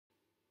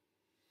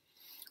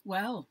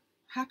Well,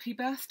 happy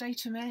birthday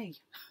to me.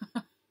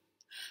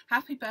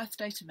 Happy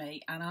birthday to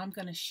me, and I'm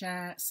going to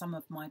share some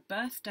of my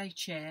birthday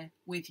cheer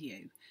with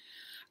you.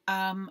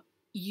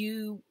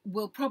 You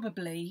will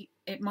probably,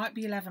 it might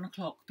be 11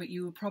 o'clock, but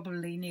you will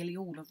probably nearly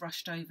all have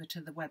rushed over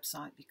to the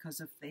website because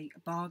of the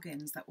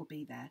bargains that will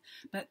be there.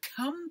 But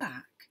come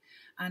back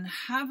and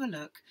have a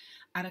look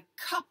at a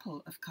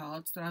couple of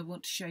cards that I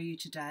want to show you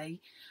today.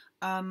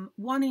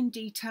 One in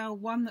detail,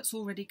 one that's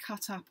already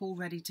cut up, all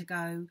ready to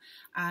go,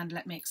 and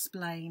let me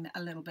explain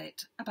a little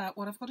bit about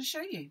what I've got to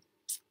show you.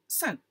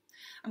 So,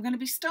 I'm going to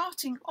be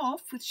starting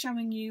off with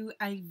showing you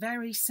a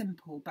very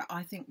simple but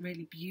I think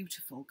really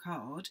beautiful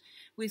card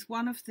with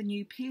one of the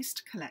new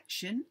Pierced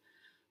collection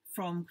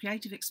from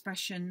Creative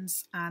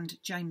Expressions and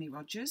Jamie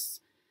Rogers.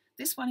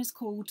 This one is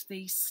called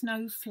the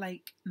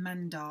Snowflake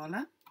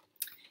Mandala.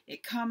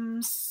 It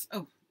comes,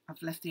 oh,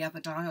 I've left the other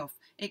die off.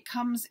 It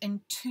comes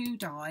in two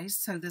dies,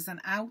 so there's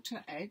an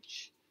outer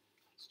edge.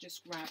 Let's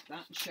just grab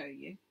that and show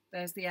you.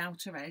 There's the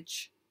outer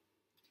edge.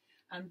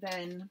 And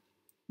then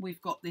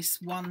we've got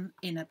this one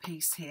inner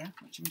piece here,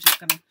 which I'm just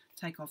going to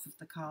take off of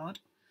the card.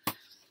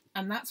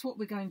 And that's what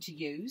we're going to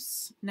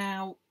use.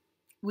 Now,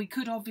 we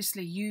could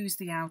obviously use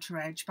the outer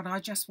edge, but I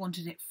just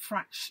wanted it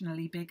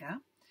fractionally bigger.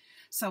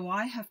 So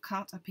I have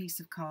cut a piece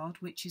of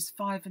card, which is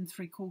 5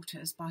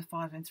 3/4 by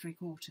 5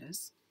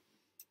 3/4.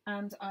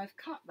 And I've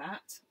cut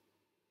that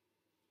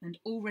and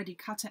already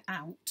cut it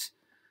out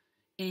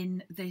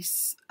in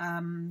this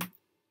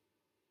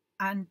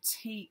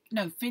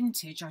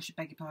vintage, I should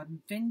beg your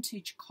pardon,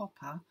 vintage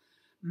copper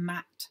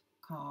matte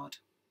card,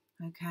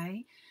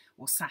 okay,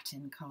 or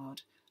satin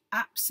card.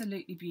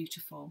 Absolutely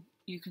beautiful.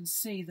 You can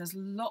see there's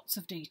lots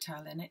of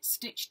detail in it,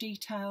 stitch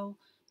detail,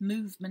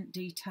 movement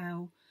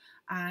detail,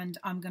 and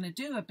I'm going to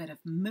do a bit of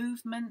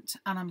movement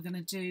and I'm going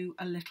to do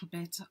a little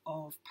bit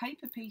of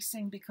paper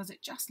piecing because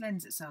it just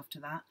lends itself to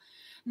that.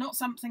 Not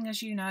something,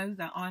 as you know,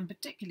 that I'm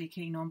particularly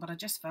keen on, but I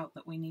just felt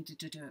that we needed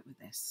to do it with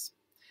this.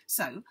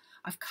 So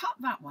I've cut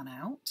that one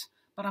out,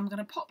 but I'm going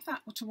to pop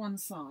that to one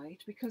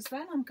side because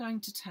then I'm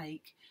going to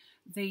take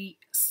the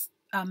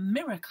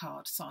mirror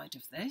card side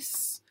of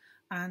this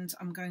and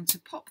I'm going to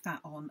pop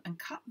that on and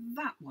cut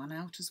that one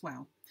out as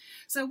well.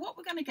 So what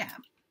we're going to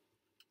get,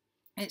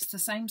 it's the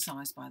same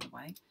size by the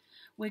way,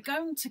 we're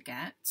going to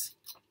get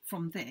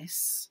from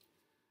this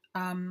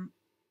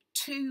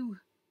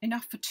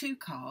enough for two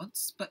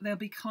cards, but they'll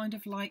be kind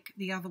of like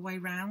the other way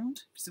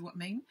round, see what I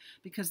mean?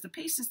 Because the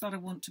pieces that I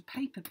want to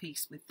paper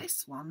piece with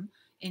this one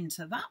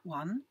into that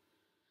one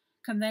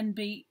can then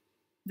be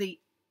the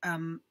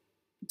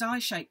die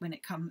shape when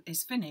it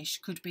is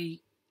finished could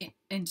be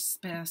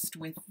interspersed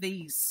with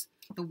these,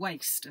 the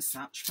waste as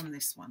such from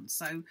this one.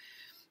 So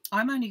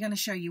I'm only going to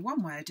show you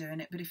one way of doing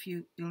it, but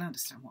you'll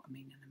understand what I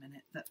mean in a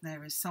minute, that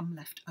there is some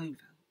left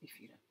over if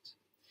you don't.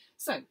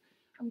 So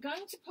I'm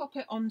going to pop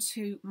it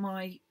onto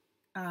my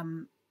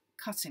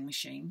cutting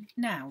machine.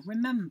 Now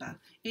remember,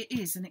 it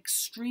is an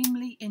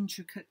extremely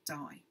intricate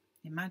die.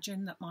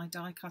 Imagine that my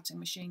die cutting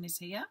machine is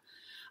here.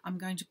 I'm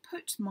going to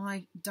put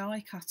my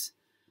die cut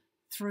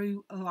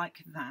through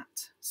like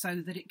that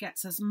so that it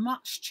gets as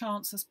much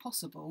chance as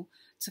possible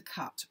to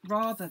cut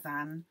rather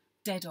than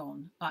dead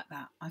on like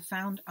that. I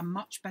found a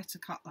much better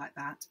cut like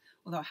that,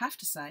 although I have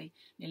to say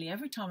nearly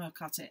every time I've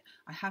cut it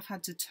I have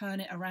had to turn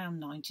it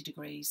around 90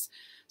 degrees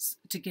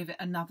to give it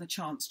another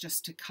chance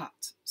just to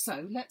cut.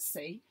 So let's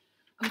see,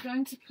 I'm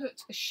going to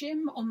put a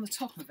shim on the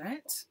top of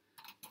it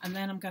and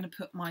then I'm going to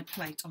put my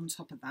plate on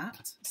top of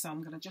that. So I'm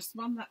going to just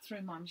run that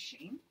through my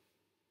machine.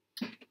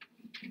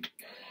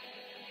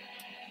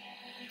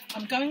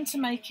 I'm going to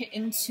make it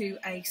into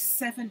a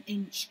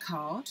 7-inch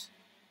card,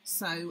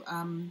 so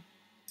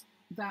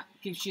that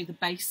gives you the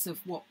base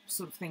of what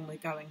sort of thing we're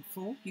going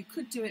for. You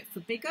could do it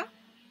for bigger,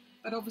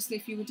 but obviously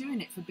if you were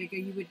doing it for bigger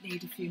you would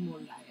need a few more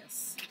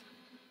layers.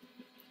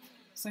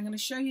 So I'm going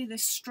to show you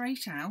this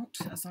straight out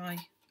as I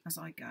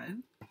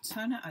go.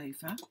 Turn it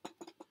over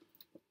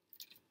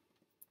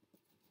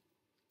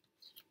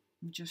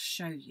and just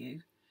show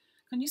you.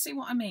 Can you see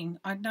what I mean?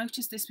 I'd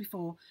noticed this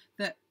before,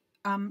 that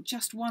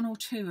just one or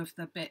two of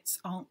the bits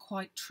aren't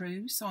quite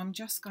true, so I'm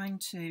just going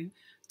to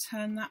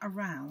turn that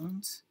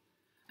around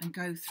and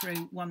go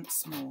through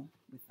once more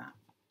with that.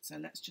 So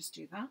let's just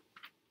do that.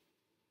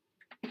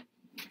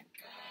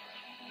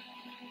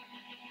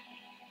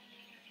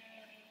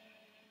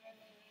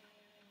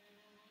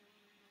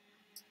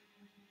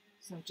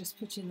 So just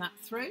putting that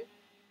through.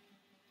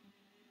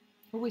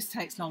 Always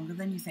takes longer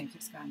than you think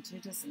it's going to,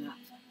 doesn't it?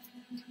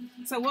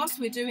 So whilst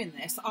we're doing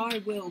this, I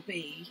will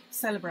be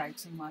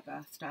celebrating my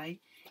birthday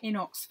in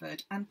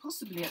Oxford, and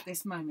possibly at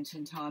this moment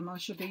in time I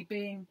shall be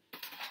being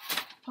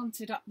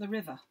punted up the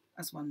river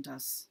as one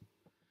does.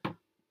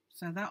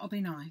 So that'll be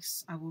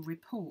nice. I will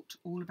report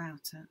all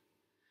about it.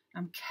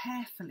 I'm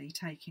carefully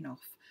taking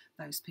off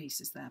those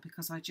pieces there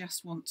because I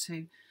just want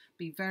to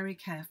be very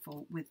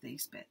careful with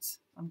these bits.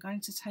 I'm going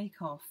to take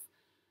off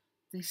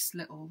this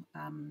little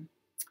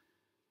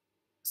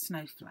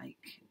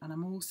snowflake, and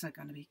I'm also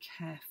going to be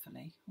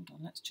carefully, hold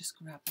on, let's just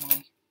grab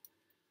my,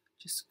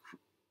 just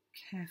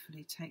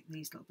carefully take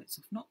these little bits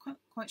off. Not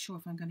quite sure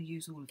if I'm going to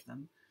use all of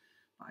them,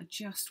 but I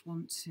just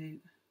want to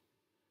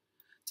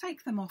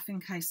take them off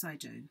in case I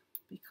do,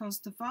 because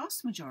the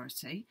vast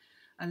majority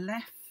are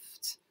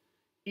left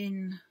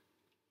in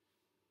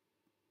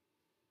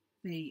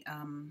the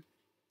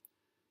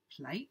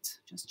plate.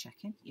 Just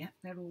checking. Yep,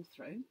 they're all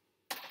through.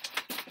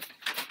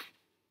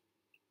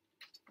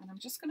 And I'm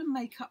just going to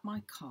make up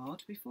my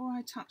card. Before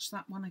I touch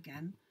that one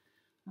again,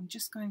 I'm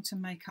just going to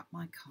make up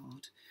my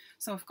card.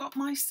 So I've got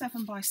my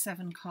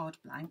 7x7 card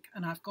blank,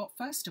 and I've got,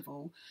 first of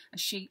all, a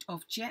sheet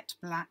of jet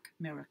black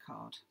mirror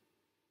card.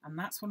 And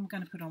that's what I'm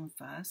going to put on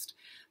first.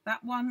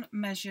 That one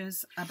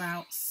measures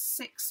about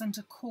 6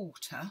 1/4,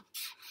 so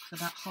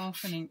about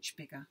half an inch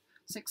bigger.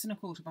 6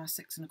 1/4 by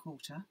 6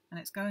 1/4, and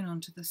it's going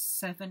on to the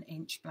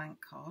 7-inch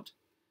blank card,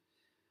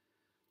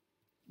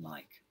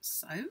 like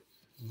so.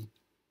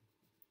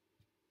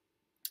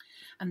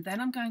 And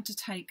then I'm going to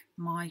take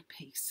my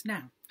piece.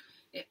 Now,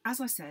 as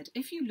I said,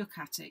 if you look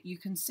at it, you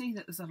can see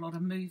that there's a lot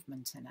of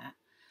movement in it,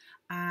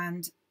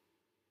 and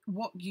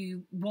what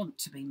you want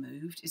to be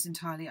moved is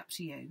entirely up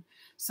to you.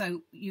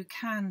 So you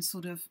can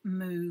sort of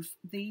move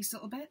these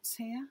little bits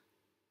here.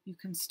 You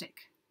can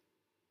stick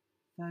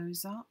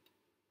those up.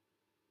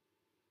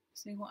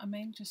 See what I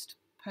mean? Just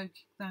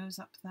poke those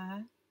up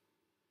there,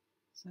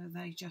 so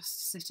they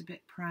just sit a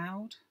bit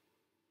proud,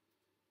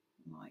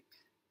 like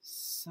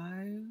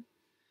so.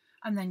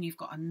 And then you've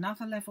got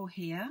another level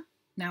here.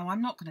 Now,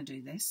 I'm not going to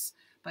do this,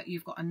 but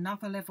you've got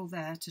another level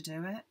there to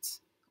do it,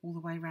 all the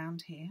way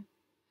around here.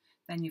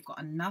 Then you've got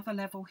another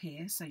level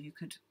here, so you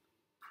could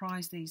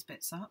prise these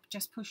bits up,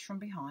 just push from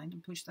behind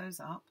and push those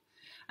up.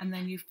 And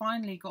then you've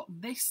finally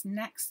got this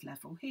next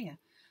level here.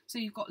 So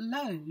you've got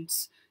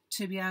loads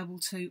to be able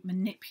to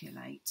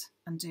manipulate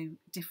and do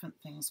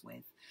different things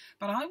with.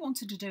 But I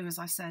wanted to do, as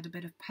I said, a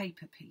bit of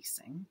paper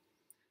piecing.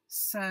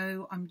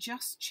 So I'm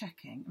just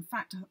checking. In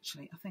fact,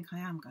 actually, I think I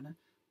am going to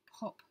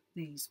pop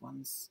these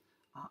ones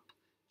up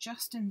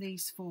just in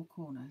these 4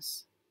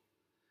 corners.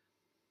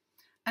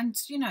 And,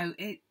 you know,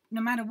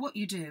 no matter what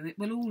you do, it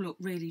will all look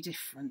really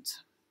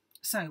different.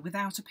 So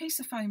without a piece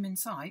of foam in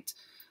sight,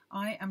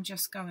 I am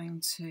just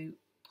going to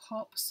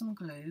pop some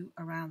glue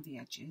around the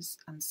edges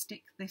and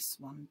stick this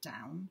one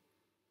down.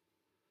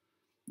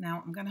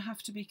 Now, I'm going to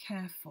have to be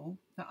careful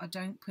that I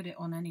don't put it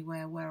on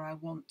anywhere where I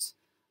want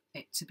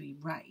it to be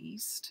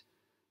raised,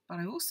 but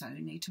I also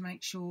need to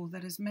make sure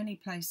that as many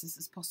places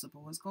as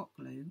possible has got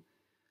glue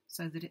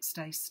so that it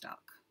stays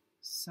stuck.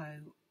 So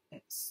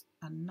it's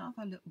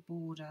another little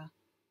border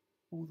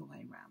all the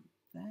way around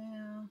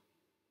there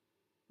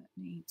that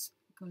needs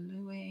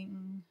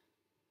gluing.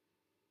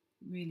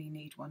 Really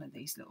need one of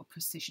these little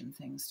precision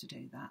things to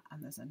do that.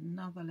 And there's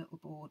another little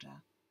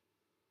border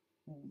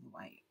all the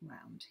way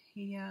around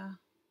here.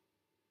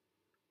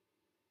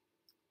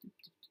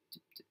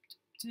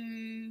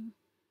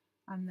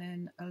 And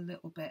then a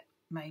little bit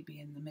maybe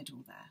in the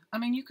middle there. I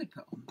mean, you could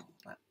put on more,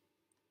 but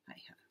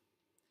hey ho.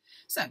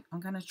 So I'm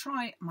going to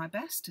try my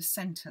best to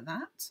centre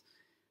that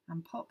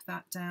and pop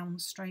that down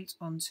straight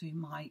onto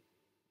my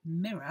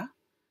mirror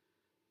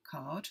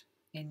card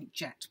in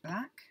jet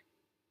black.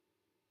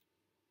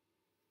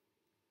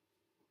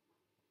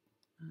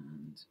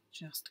 And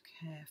just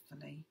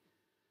carefully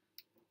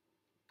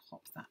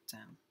pop that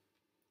down.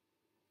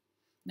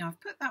 Now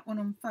I've put that one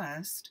on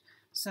first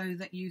so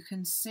that you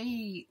can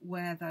see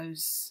where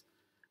those,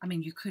 I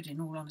mean, you could,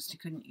 in all honesty,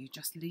 couldn't you,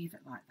 just leave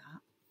it like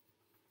that,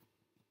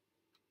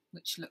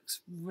 which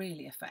looks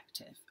really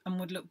effective and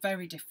would look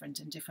very different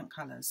in different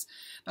colours.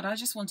 But I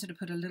just wanted to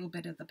put a little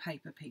bit of the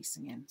paper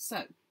piecing in. So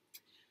I'm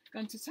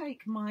going to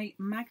take my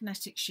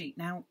magnetic sheet.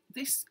 Now,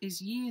 this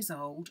is years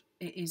old.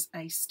 It is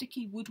a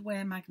sticky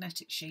woodware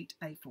magnetic sheet,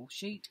 A4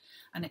 sheet,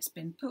 and it's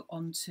been put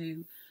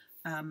onto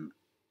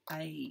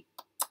a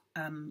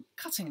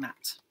cutting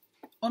mat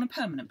on a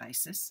permanent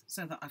basis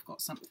so that I've got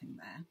something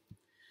there.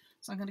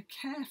 So I'm going to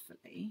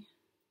carefully,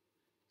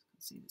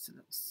 see there's a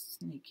little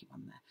sneaky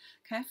one there,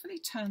 carefully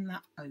turn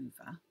that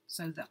over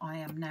so that I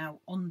am now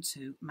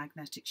onto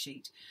magnetic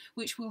sheet,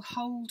 which will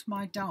hold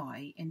my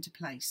die into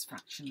place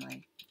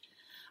fractionally.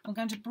 I'm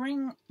going to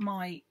bring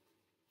my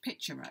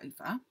picture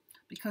over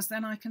because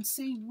then I can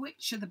see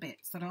which are the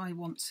bits that I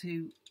want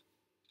to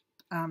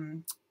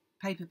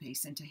paper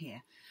piece into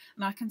here.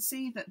 And I can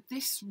see that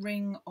this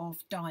ring of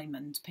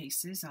diamond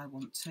pieces I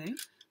want to,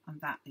 and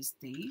that is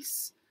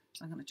these.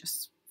 So I'm going to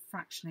just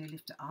fractionally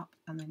lift it up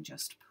and then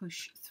just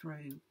push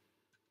through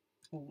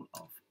all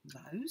of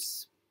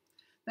those.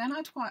 Then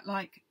I'd quite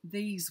like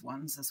these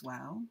ones as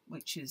well,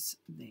 which is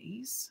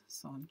these.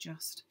 So I'm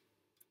just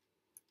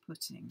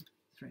putting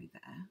through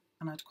there,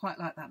 and I'd quite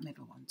like that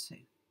middle one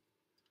too.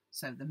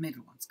 So the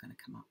middle one's going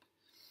to come up.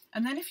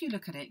 And then if you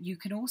look at it, you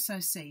can also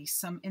see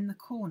some in the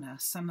corner,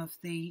 some of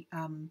the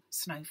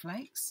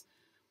snowflakes.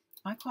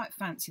 I quite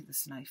fancy the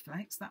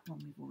snowflakes. That one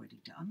we've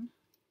already done.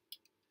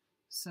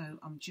 So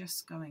I'm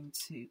just going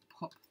to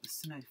pop the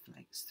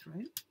snowflakes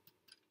through.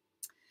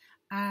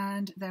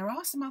 And there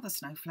are some other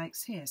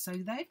snowflakes here, so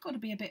they've got to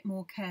be a bit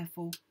more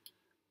careful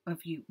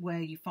of you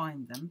where you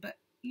find them. But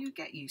you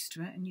get used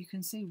to it and you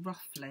can see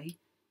roughly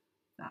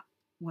that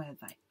where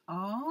they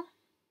are.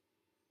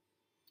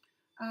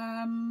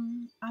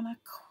 And I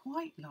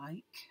quite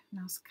like,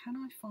 now can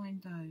I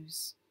find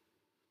those?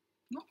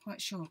 Not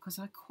quite sure, because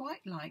I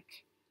quite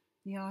like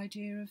the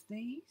idea of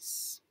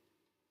these,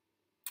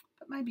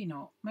 but maybe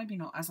not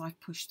as I've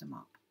pushed them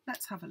up.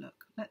 Let's have a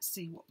look. Let's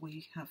see what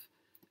we have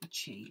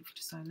achieved.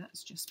 So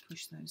let's just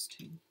push those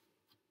two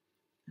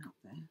out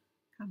there.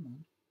 Come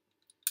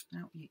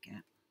on, out you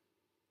get.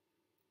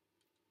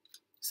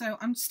 So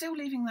I'm still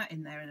leaving that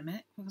in there in a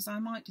minute because I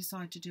might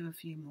decide to do a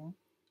few more.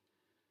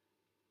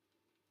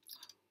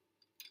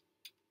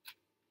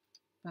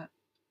 But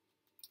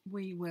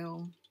we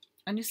will,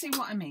 and you see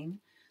what I mean,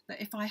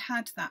 that if I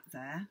had that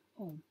there,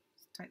 oh,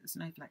 take the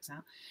snowflakes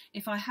out.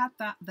 If I had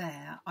that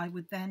there, I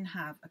would then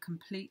have a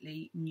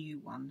completely new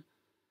one,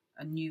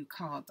 a new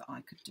card that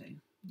I could do.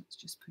 Let's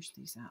just push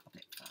these out a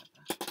bit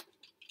further.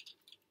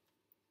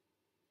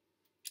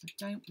 I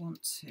don't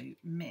want to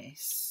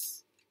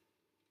miss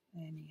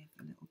any of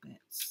the little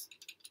bits.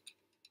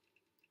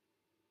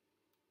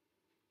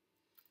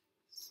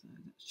 So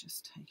let's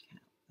just take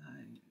out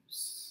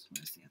those.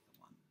 Where's the other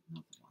one?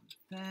 Another one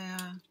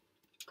there.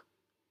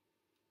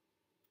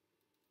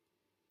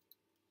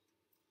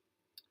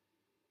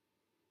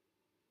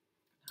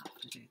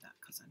 To do that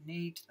because I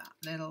need that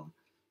little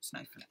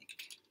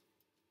snowflake.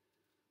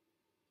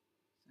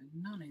 So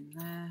none in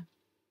there.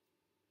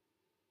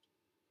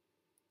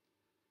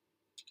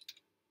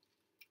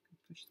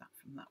 Push that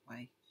from that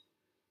way.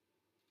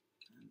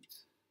 And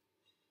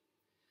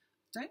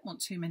don't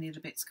want too many of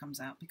the bits comes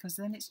out because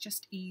then it's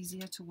just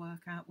easier to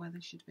work out where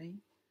they should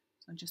be.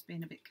 So I'm just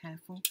being a bit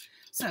careful.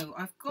 So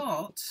I've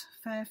got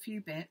a fair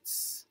few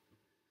bits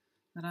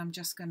that I'm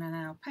just going to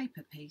now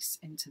paper piece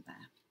into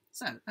there.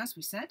 So as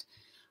we said,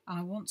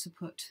 I want to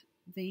put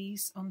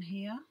these on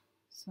here,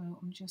 so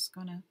I'm just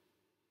going to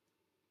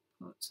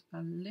put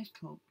a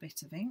little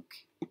bit of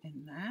ink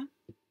in there. I'm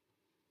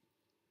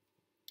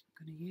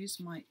going to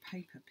use my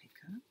paper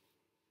picker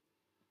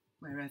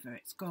wherever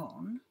it's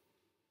gone,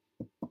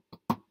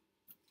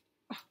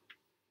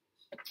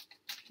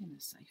 in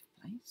a safe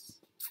place,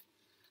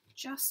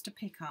 just to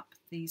pick up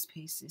these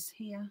pieces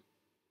here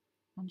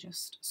and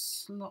just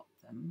slot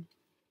them,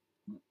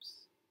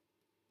 whoops,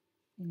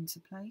 into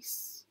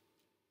place.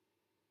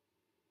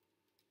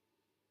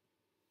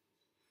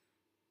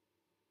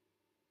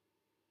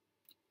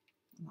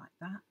 Like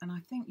that, and I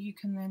think you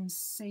can then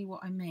see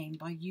what I mean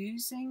by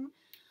using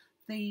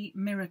the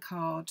mirror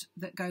card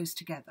that goes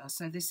together.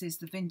 So this is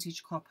the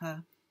vintage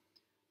copper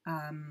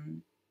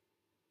front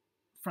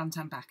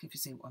and back, if you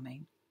see what I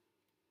mean.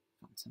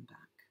 Front and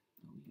back.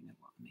 Oh, you know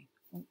what I mean.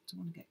 Oh,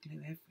 don't want to get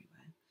glue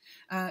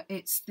everywhere.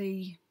 It's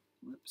the,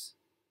 whoops,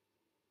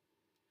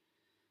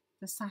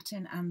 the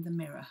satin and the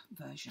mirror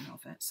version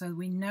of it. So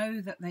we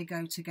know that they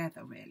go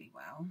together really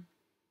well.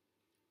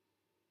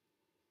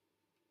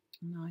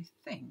 And I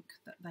think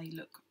that they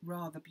look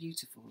rather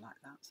beautiful like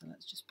that. So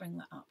let's just bring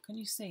that up. Can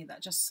you see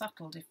that just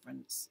subtle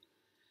difference,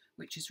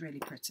 which is really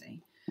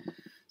pretty?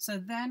 So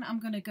then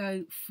I'm going to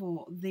go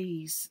for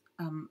these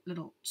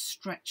little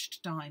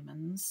stretched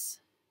diamonds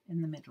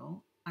in the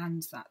middle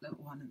and that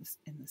little one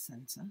in the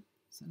centre.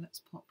 So let's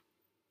pop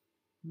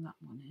that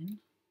one in.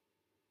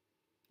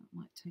 That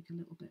might take a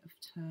little bit of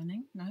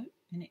turning. No,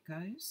 in it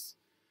goes.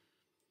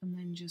 And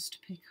then just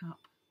pick up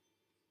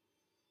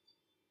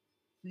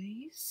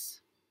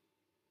these.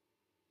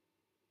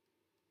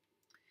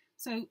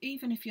 So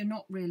even if you're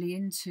not really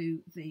into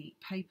the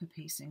paper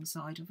piecing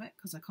side of it,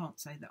 because I can't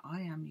say that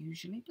I am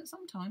usually, but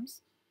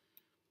sometimes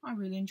I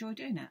really enjoy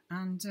doing it.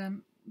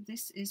 And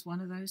this is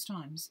one of those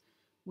times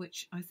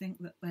which I think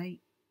that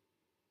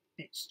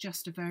it's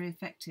just a very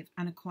effective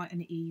and quite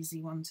an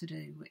easy one to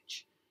do,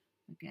 which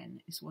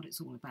again is what it's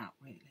all about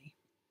really.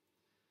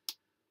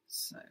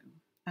 So,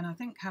 and I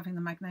think having the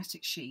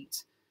magnetic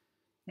sheet,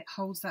 it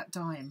holds that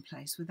die in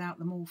place without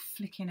them all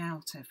flicking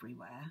out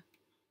everywhere.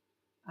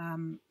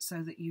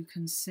 So that you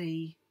can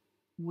see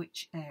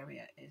which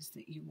area it is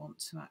that you want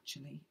to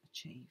actually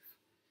achieve.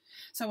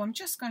 So I'm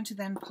just going to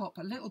then pop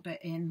a little bit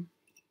in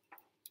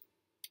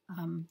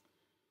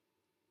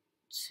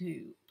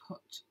to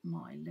put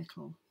my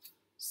little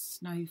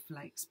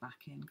snowflakes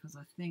back in, because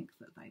I think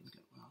that they would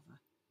look rather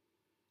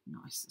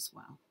nice as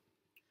well.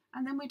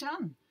 And then we're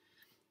done.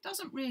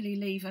 Doesn't really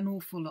leave an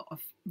awful lot of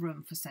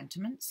room for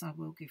sentiments, I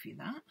will give you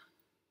that.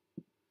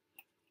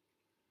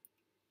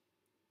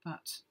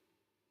 But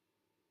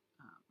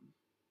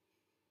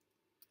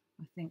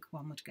I think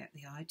one would get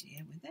the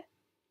idea with it.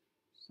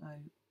 So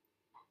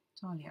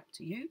entirely up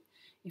to you.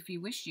 If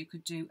you wish, you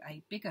could do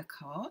a bigger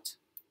card.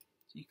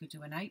 So you could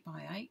do an 8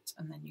 by 8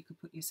 and then you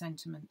could put your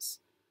sentiments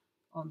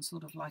on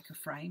sort of like a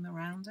frame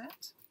around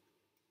it,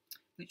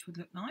 which would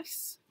look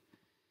nice.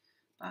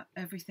 But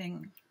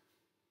everything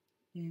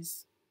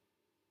is,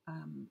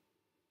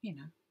 you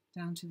know,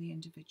 down to the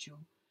individual.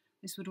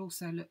 This would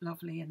also look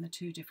lovely in the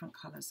 2 different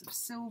colours of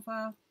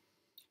silver,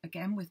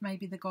 again with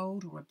maybe the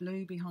gold or a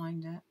blue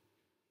behind it.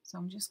 So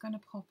I'm just going to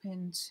pop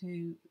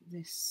into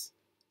this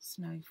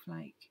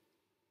snowflake,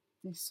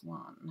 this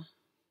one,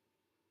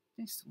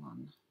 this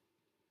one,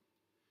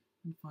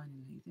 and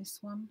finally this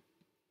one.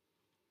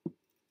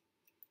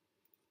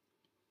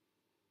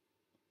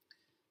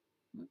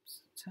 Oops,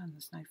 turn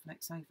the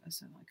snowflakes over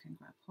so I can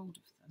grab hold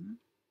of them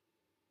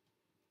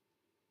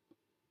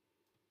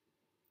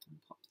and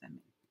pop them in.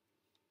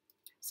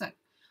 So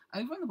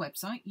over on the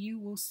website you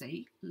will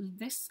see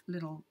this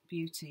little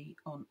beauty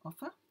on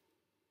offer.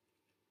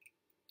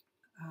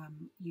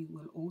 You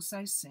will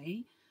also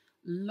see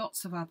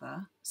lots of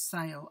other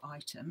sale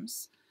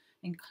items,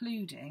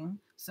 including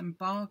some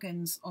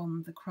bargains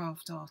on the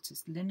Craft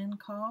Artist linen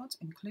card,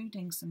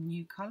 including some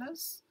new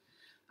colours.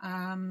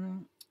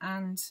 And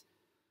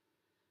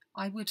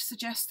I would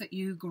suggest that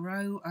you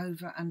go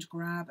over and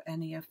grab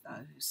any of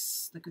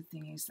those. The good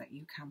thing is that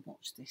you can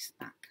watch this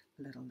back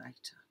a little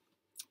later.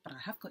 But I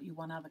have got you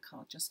one other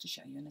card just to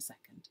show you in a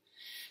second.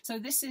 So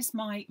this is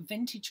my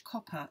vintage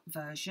copper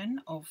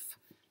version of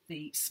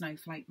the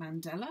Snowflake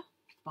Mandala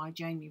by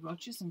Jamie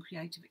Rogers and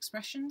Creative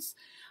Expressions.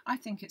 I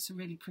think it's a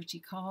really pretty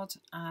card,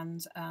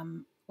 and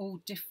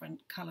all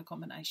different colour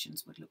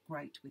combinations would look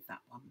great with that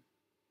one.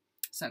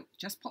 So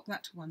just pop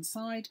that to one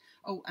side.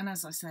 Oh, and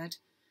as I said,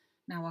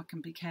 now I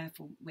can be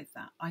careful with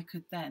that. I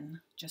could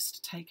then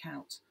just take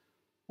out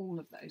all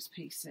of those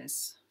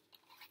pieces.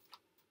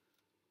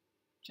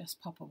 Just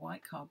pop a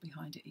white card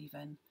behind it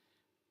even.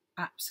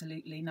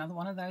 Absolutely, another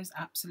one of those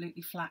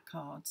absolutely flat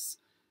cards.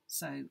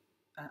 So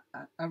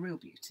a real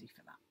beauty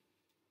for that.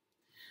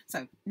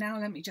 So now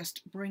let me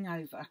just bring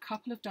over a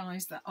couple of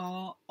dies that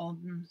are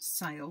on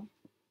sale.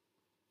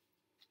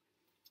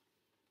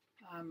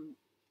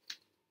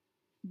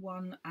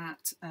 One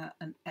at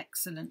an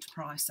excellent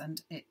price,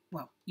 and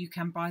you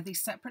can buy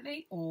these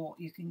separately, or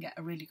you can get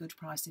a really good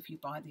price if you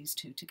buy these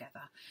two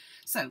together.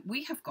 So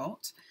we have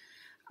got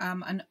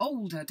an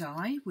older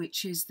die,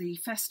 which is the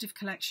festive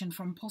collection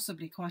from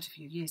possibly quite a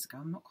few years ago.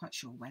 I'm not quite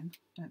sure when.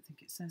 Don't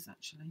think it says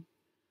actually.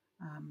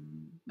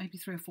 Maybe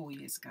 3 or 4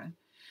 years ago.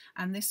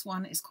 And this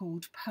one is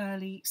called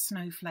Pearly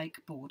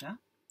Snowflake Border.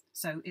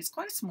 So it's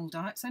quite a small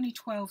die. It's only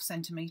 12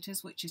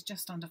 centimetres, which is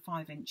just under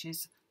 5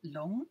 inches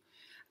long,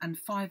 and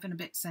 5 and a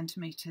bit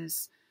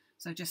centimetres,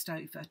 so just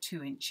over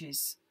 2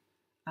 inches,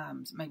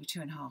 maybe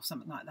 2.5,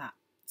 something like that.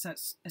 So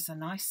it's a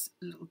nice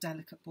little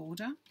delicate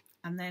border.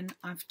 And then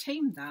I've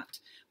teamed that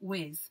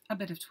with a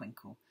bit of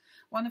Twinkle.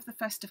 One of the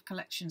festive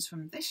collections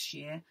from this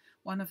year,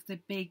 one of the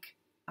big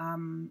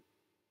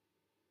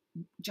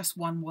just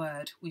one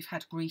word, we've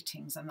had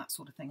greetings and that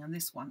sort of thing, and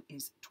this one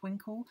is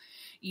Twinkle.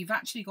 You've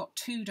actually got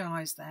 2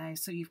 dies there,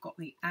 so you've got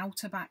the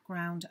outer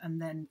background and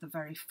then the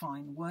very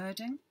fine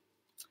wording,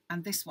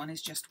 and this one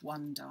is just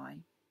 1 die.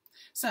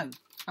 So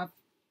I've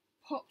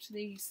popped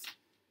these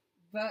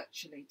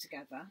virtually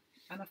together,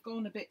 and I've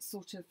gone a bit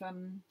sort of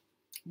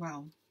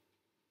well,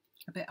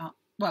 a bit up,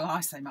 well, I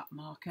say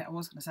upmarket. I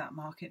was going to say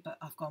upmarket, but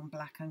I've gone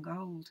black and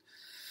gold.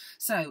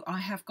 So I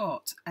have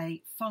got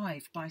a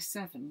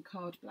 5x7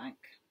 card blank.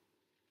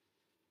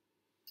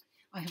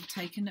 I have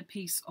taken a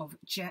piece of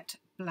jet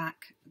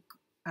black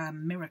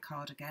mirror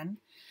card again,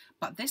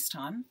 but this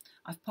time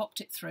I've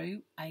popped it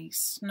through a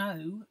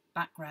snow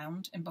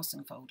background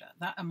embossing folder.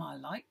 That are my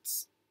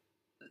lights,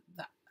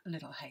 that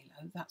little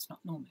halo, that's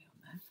not normally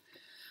on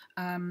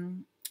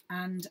there.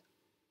 And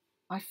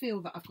I feel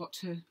that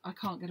I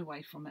can't get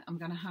away from it. I'm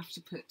going to have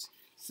to put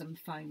some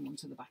foam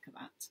onto the back of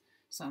that.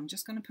 So I'm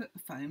just going to put the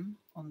foam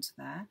onto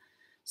there.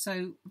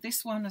 So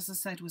this one, as I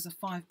said, was a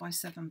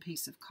 5x7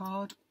 piece of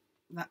card.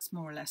 That's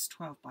more or less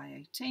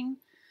 12x18.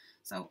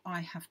 So I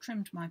have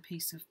trimmed my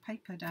piece of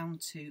paper down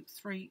to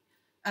 4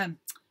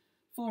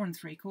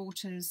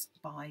 3/4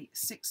 by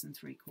 6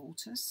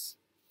 3/4,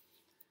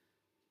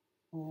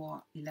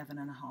 or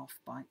 11.5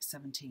 by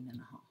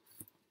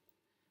 17.5.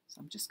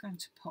 So I'm just going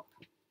to pop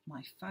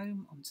my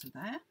foam onto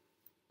there,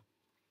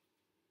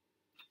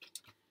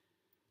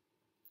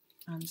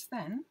 and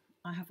then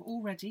I have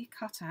already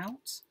cut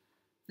out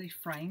the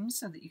frame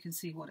so that you can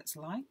see what it's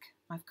like.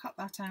 I've cut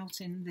that out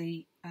in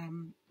the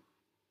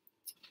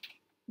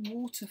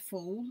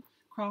Waterfall,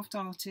 Craft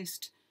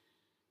Artist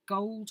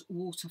Gold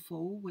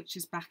Waterfall, which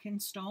is back in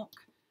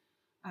stock,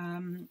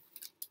 and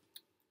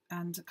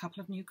a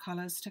couple of new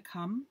colours to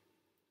come,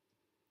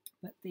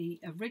 but the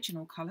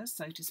original colours,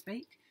 so to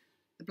speak,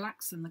 the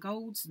blacks and the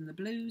golds and the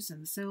blues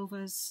and the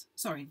silvers,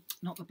 sorry,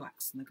 not the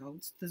blacks and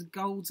the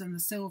golds and the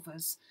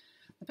silvers,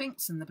 the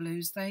pinks and the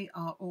blues, they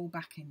are all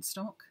back in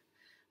stock.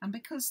 And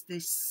because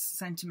this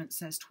sentiment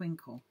says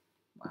Twinkle,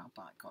 well,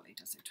 by golly,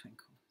 does it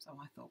twinkle. So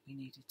I thought we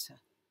needed to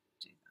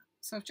do that.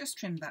 So I've just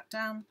trimmed that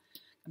down.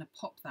 I'm going to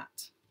pop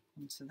that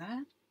onto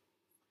there.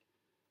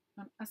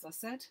 And as I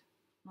said,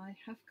 I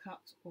have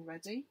cut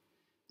already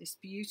this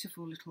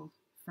beautiful little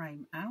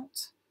frame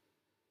out,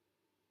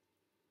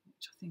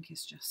 which I think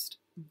is just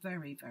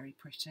very, very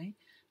pretty.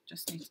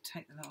 Just need to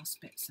take the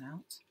last bits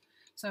out.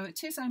 So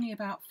it is only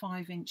about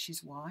 5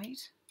 inches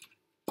wide.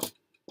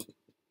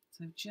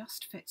 So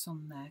just fits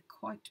on there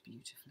quite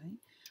beautifully.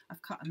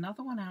 I've cut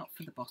another one out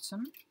for the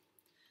bottom,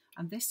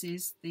 and this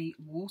is the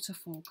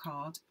waterfall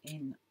card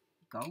in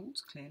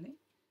gold, clearly.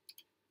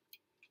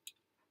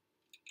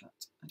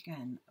 But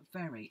again,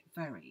 very,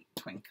 very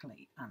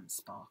twinkly and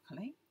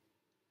sparkly.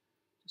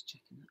 Just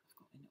checking that I've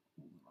got in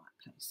all the right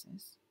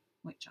places,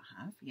 which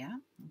I have, yeah,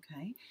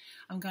 okay.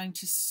 I'm going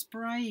to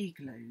spray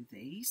glue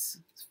these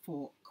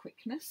for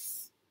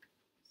quickness.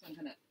 So I'm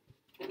going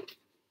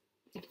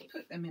to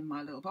put them in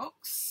my little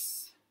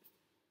box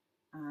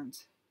and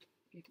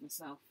give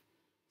myself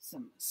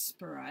some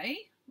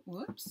spray.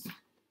 Whoops.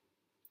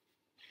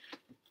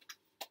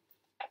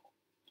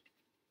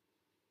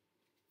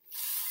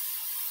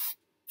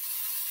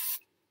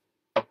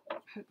 I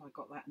hope I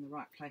got that in the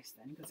right place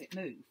then, because it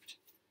moved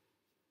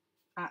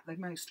at the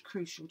most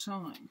crucial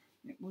time.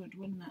 It would,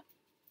 wouldn't it?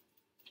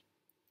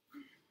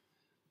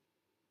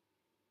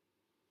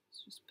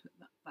 Let's just put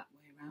that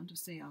way around. I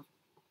see I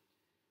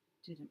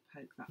didn't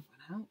poke that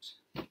one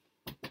out.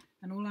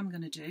 And all I'm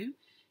going to do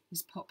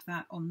is pop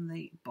that on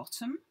the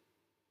bottom.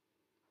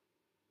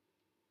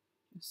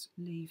 Just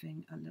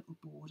leaving a little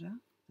border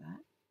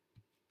there.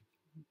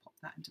 And pop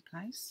that into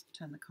place.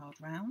 Turn the card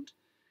round.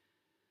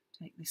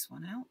 Take this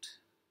one out,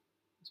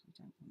 because we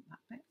don't want that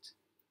bit.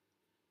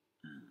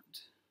 And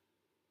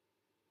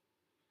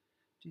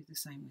do the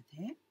same with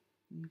here,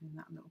 leaving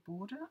that little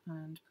border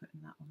and putting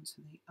that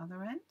onto the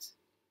other end.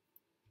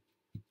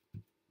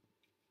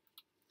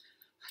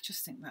 I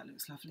just think that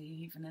looks lovely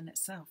even in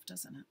itself,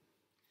 doesn't it?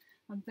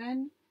 And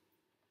then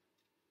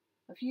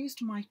I've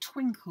used my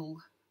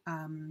Twinkle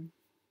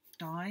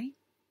die.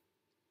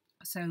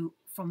 So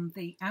from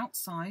the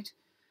outside,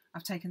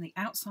 I've taken the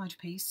outside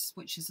piece,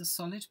 which is a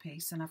solid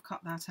piece, and I've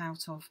cut that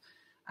out of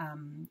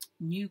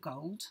new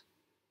gold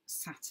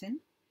satin.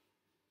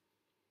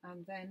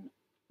 And then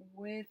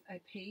with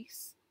a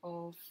piece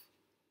of,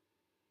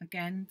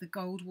 again, the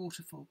gold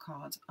waterfall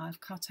card,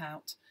 I've cut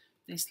out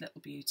this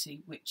little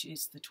beauty, which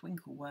is the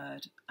Twinkle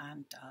word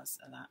and does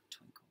that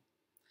twinkle.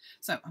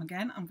 So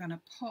again, I'm going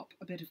to pop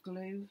a bit of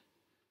glue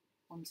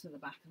onto the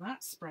back of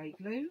that, spray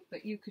glue,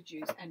 but you could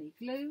use any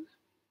glue.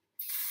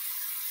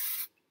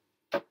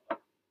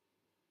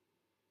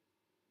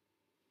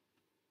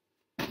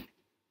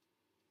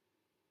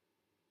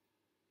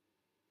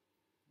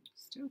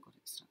 Still got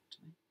it stuck to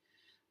me.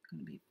 I'm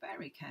going to be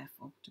very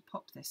careful to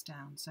pop this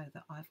down so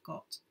that I've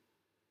got,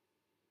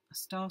 I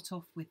start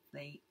off with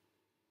the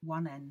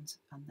one end,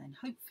 and then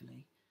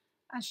hopefully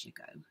as you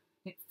go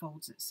it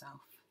folds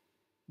itself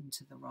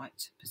into the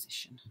right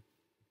position,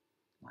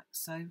 like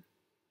so.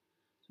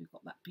 So we've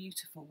got that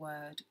beautiful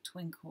word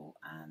twinkle,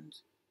 and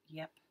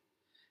yep,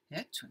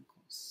 it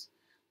twinkles.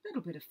 A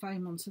little bit of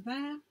foam onto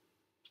there.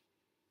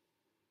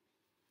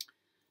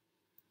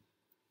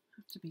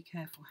 Have to be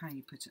careful how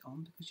you put it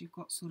on, because you've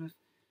got sort of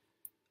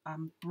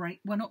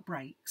well, not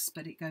breaks,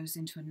 but it goes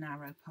into a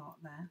narrow part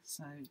there,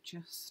 so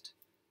just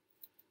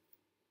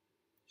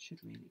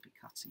should really be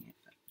cutting it,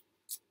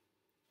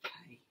 but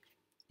hey,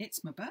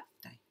 it's my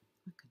birthday,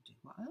 I can do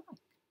what I like,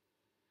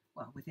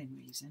 well, within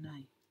reason,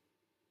 eh?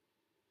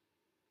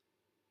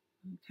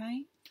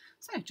 Okay,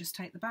 so just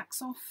take the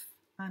backs off,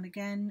 and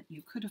again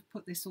you could have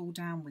put this all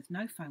down with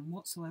no foam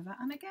whatsoever,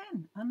 and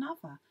again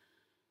another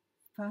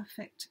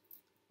perfect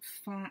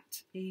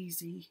flat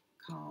easy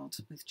card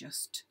with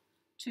just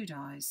 2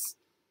 dies,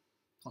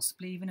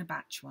 possibly even a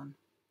batch one.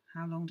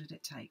 How long did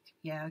it take?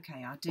 Yeah,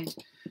 okay, I did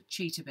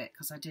cheat a bit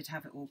because I did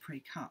have it all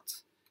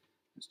pre-cut.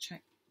 Let's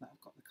check that I've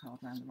got the card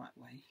round the right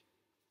way.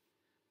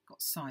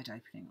 Got side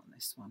opening on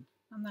this one,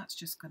 and that's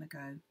just going to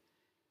go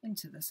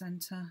into the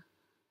centre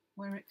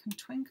where it can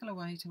twinkle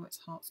away to its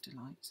heart's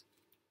delight.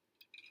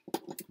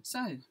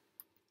 So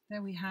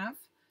there we have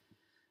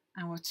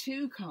our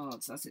 2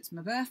 cards, as it's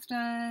my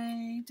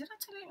birthday. Did I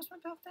tell you it was my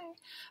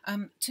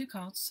birthday? 2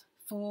 cards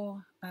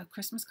for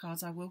Christmas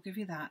cards. I will give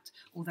you that,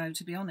 although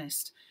to be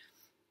honest,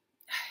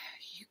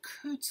 you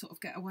could sort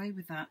of get away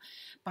with that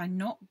by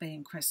not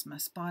being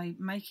Christmas, by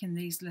making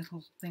these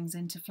little things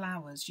into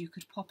flowers. You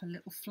could pop a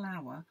little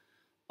flower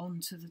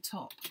onto the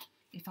top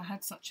if I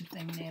had such a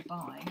thing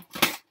nearby.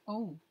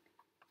 Oh,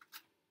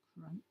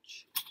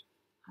 crunch.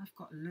 I've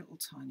got a little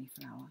tiny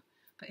flower,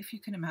 but if you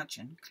can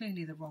imagine,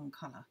 clearly the wrong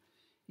colour.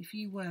 If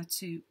you were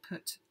to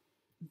put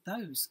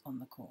those on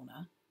the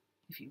corner,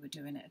 if you were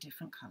doing it a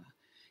different colour,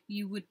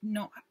 you would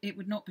not, it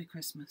would not be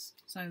Christmas.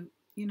 So,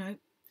 you know,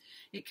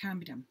 it can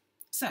be done.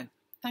 So,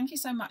 thank you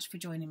so much for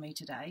joining me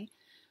today.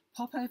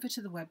 Pop over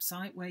to the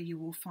website where you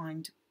will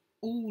find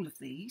all of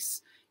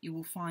these. You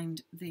will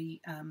find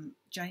the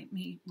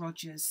Jamie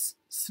Rogers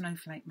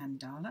Snowflake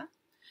Mandala.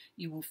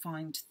 You will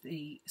find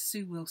the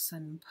Sue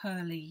Wilson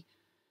Pearly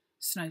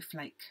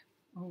Snowflake.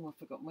 Oh, I've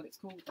forgotten what it's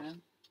called now.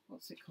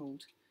 What's it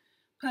called?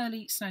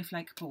 Pearly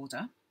Snowflake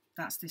Border.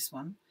 That's this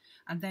one.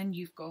 And then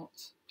you've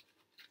got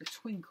the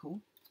Twinkle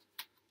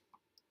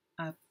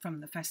from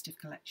the festive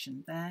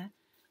collection there.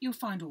 You'll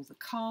find all the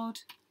card,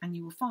 and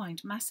you will find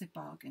massive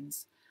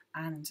bargains,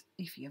 and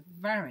if you're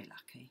very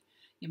lucky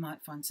you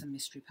might find some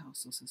mystery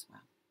parcels as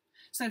well.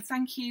 So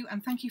thank you,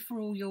 and thank you for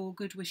all your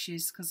good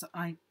wishes, because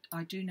I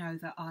do know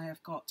that I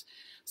have got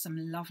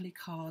some lovely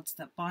cards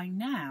that by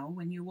now,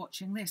 when you're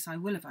watching this, I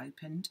will have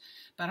opened,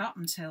 but up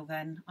until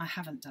then I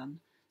haven't done.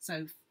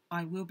 So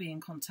I will be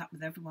in contact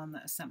with everyone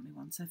that has sent me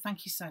one, so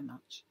thank you so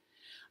much.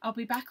 I'll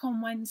be back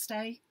on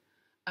Wednesday,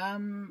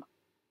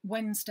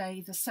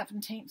 Wednesday the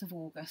 17th of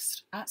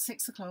August at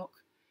 6 o'clock,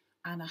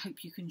 and I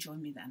hope you can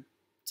join me then.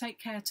 Take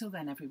care till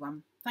then,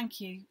 everyone. Thank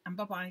you, and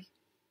bye-bye.